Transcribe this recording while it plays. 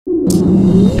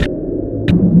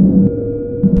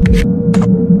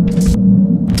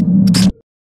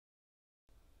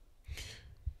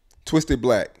Twisted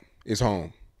Black is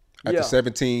home after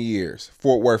 17 years.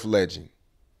 Fort Worth legend.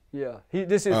 Yeah,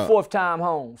 this is fourth time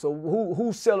home. So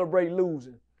who celebrate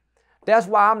losing? That's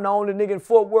why I'm the only nigga in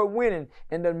Fort Worth winning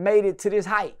and done made it to this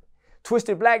height.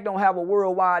 Twisted Black don't have a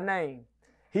worldwide name.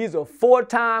 He's a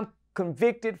 4-time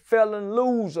convicted felon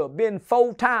loser, been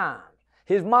 4 times.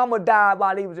 His mama died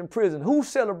while he was in prison. Who's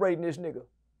celebrating this nigga?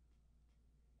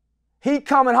 He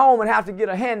coming home and have to get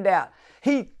a handout.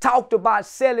 He talked about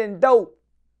selling dope,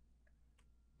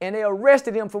 and they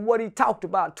arrested him from what he talked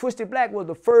about. Twisted Black was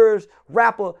the first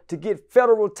rapper to get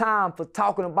federal time for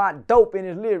talking about dope in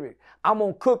his lyric. I'm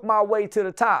gonna cook my way to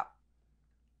the top.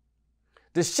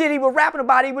 The shit he was rapping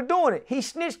about, he was doing it. He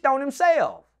snitched on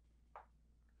himself.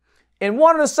 And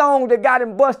one of the songs that got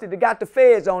him busted, that got the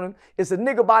feds on him, is a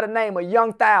nigga by the name of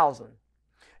Young Thousand.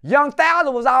 Young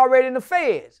Thousand was already in the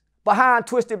feds behind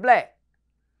Twisted Black.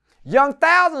 Young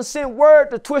Thousand sent word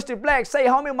to Twisted Black, say,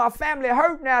 homie, my family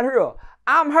hurting out here.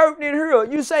 I'm hurting in here.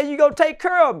 You say you gonna take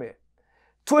care of me.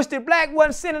 Twisted Black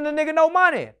wasn't sending the nigga no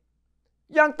money.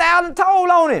 Young Thousand told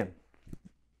on him.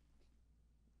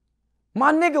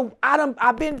 My nigga,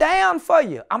 I been down for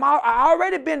you. I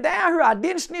already been down here. I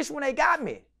didn't snitch when they got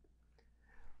me.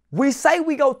 We say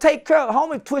we go take care of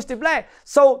homie Twisted Black.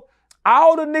 So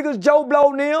all the niggas Joe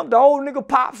Blow them, the old nigga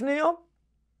Pops them,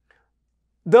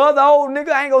 the other old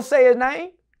nigga, I ain't gonna say his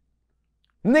name.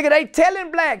 Nigga, they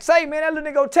telling Black, say, man, that little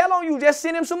nigga go tell on you, just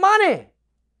send him some money.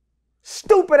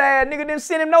 Stupid ass nigga didn't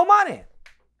send him no money.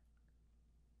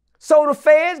 So the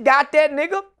feds got that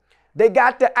nigga. They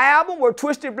got the album where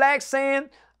Twisted Black saying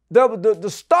the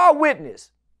star witness.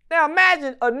 Now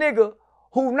imagine a nigga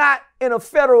who not in a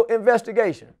federal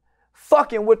investigation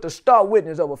fucking with the star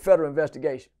witness of a federal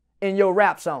investigation in your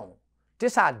rap song.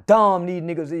 This how dumb these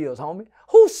niggas is, homie.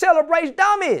 Who celebrates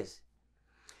dummies?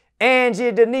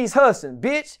 Angie Denise Hudson,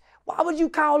 bitch. Why would you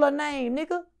call her name,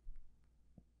 nigga?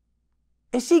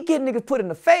 And she getting niggas put in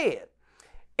the Fed.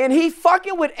 And he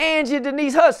fucking with Angie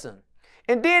Denise Hudson.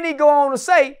 And then he go on to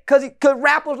say, cause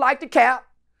rappers like to cap,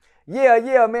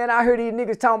 yeah, man, I heard these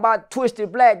niggas talking about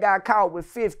Twisted Black got caught with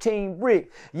 15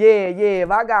 bricks. Yeah,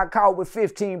 if I got caught with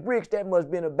 15 bricks, that must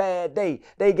have been a bad day.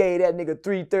 They gave that nigga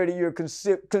 3 30-year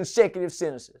consecutive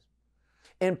sentences.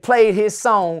 And played his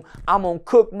song, I'm gonna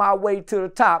cook my way to the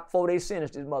top before they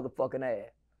sentenced his motherfucking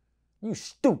ass. You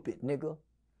stupid, nigga.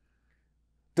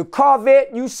 The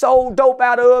Corvette you sold dope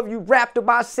out of, you rapped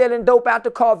about selling dope out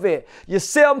the Corvette. Your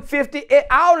 750,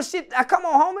 all the shit, come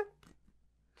on, homie.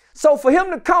 So for him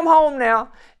to come home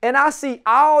now, and I see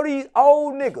all these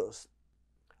old niggas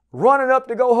running up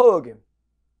to go hug him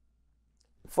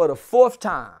for the 4th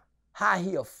time, how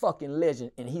he a fucking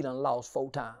legend and he done lost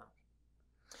 4 times.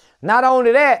 Not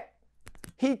only that,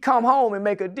 he come home and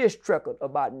make a diss track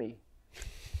about me.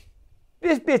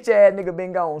 This bitch ass nigga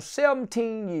been gone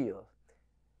 17 years.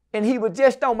 And he was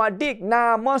just on my dick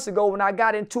 9 months ago when I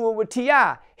got into it with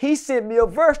T.I. He sent me a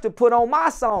verse to put on my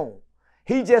song.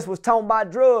 He just was talking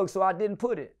about drugs, so I didn't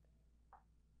put it.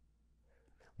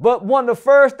 But one of the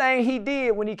first things he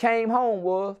did when he came home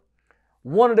was,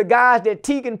 one of the guys that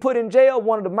Tegan put in jail,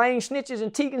 one of the main snitches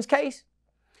in Tegan's case,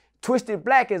 Twisted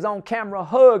Black is on camera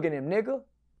hugging him, nigga.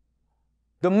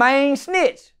 The main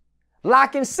snitch,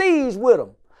 locking C's with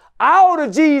him. All the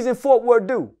G's in Fort Worth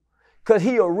do, cause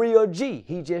he a real G,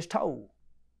 he just told.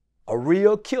 A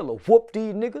real killer, whoop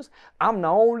these niggas. I'm the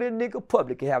only nigga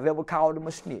public have ever called him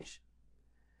a snitch.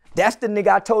 That's the nigga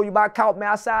I told you about caught me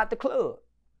outside the club.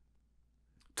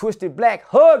 Twisted Black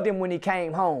hugged him when he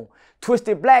came home.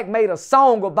 Twisted Black made a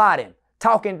song about him,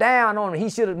 talking down on him. He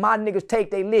should have, my niggas take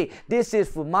they lick. This is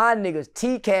for my niggas,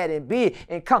 T-Cat and Big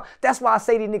and come. That's why I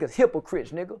say these niggas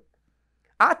hypocrites, nigga.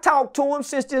 I talked to him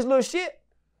since this little shit.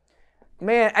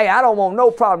 Man, hey, I don't want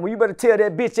no problem. Well, you better tell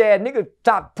that bitch ass nigga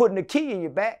stop putting the key in your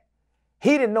back.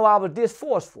 He didn't know I was this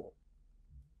forceful.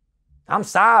 I'm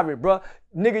sorry, bro.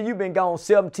 Nigga, you been gone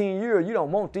 17 years. You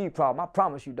don't want these problems. I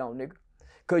promise you don't, nigga.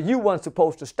 Because you wasn't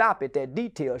supposed to stop at that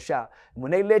detail shop.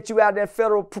 When they let you out of that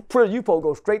federal prison, you supposed to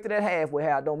go straight to that halfway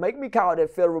house. Don't make me call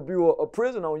that Federal Bureau of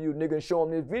Prison on you, nigga, and show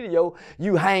them this video.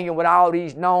 You hanging with all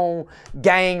these known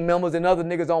gang members and other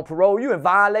niggas on parole. You in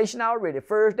violation already.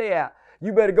 First day out.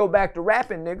 You better go back to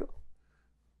rapping, nigga.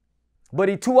 But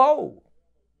he too old.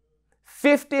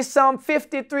 50-some,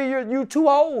 53 years, you too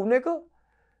old, nigga.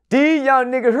 These young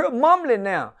niggas here mumbling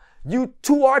now. You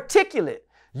too articulate.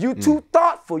 You too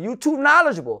thoughtful. You too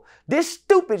knowledgeable. This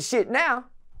stupid shit now.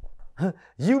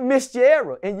 You missed your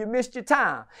era and you missed your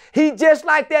time. He just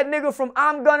like that nigga from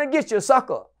I'm Gonna Get You,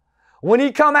 sucker. When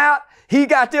he come out, he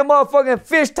got them motherfucking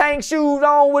fish tank shoes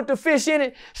on with the fish in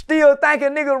it, still thinking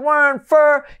niggas wearing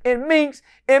fur and minks,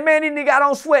 and man, these niggas got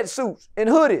on sweatsuits and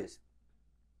hoodies.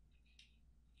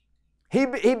 He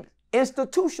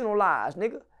institutionalized,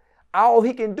 nigga. All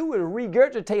he can do is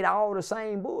regurgitate all the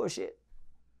same bullshit.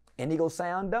 And he gonna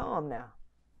sound dumb now.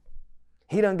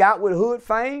 He done got with hood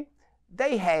fame.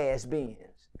 They has-beens.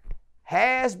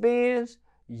 Has-beens,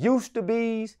 used to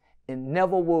be's, and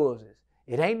never was.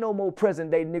 It ain't no more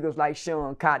present day niggas like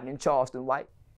Sean Cotton and Charleston White.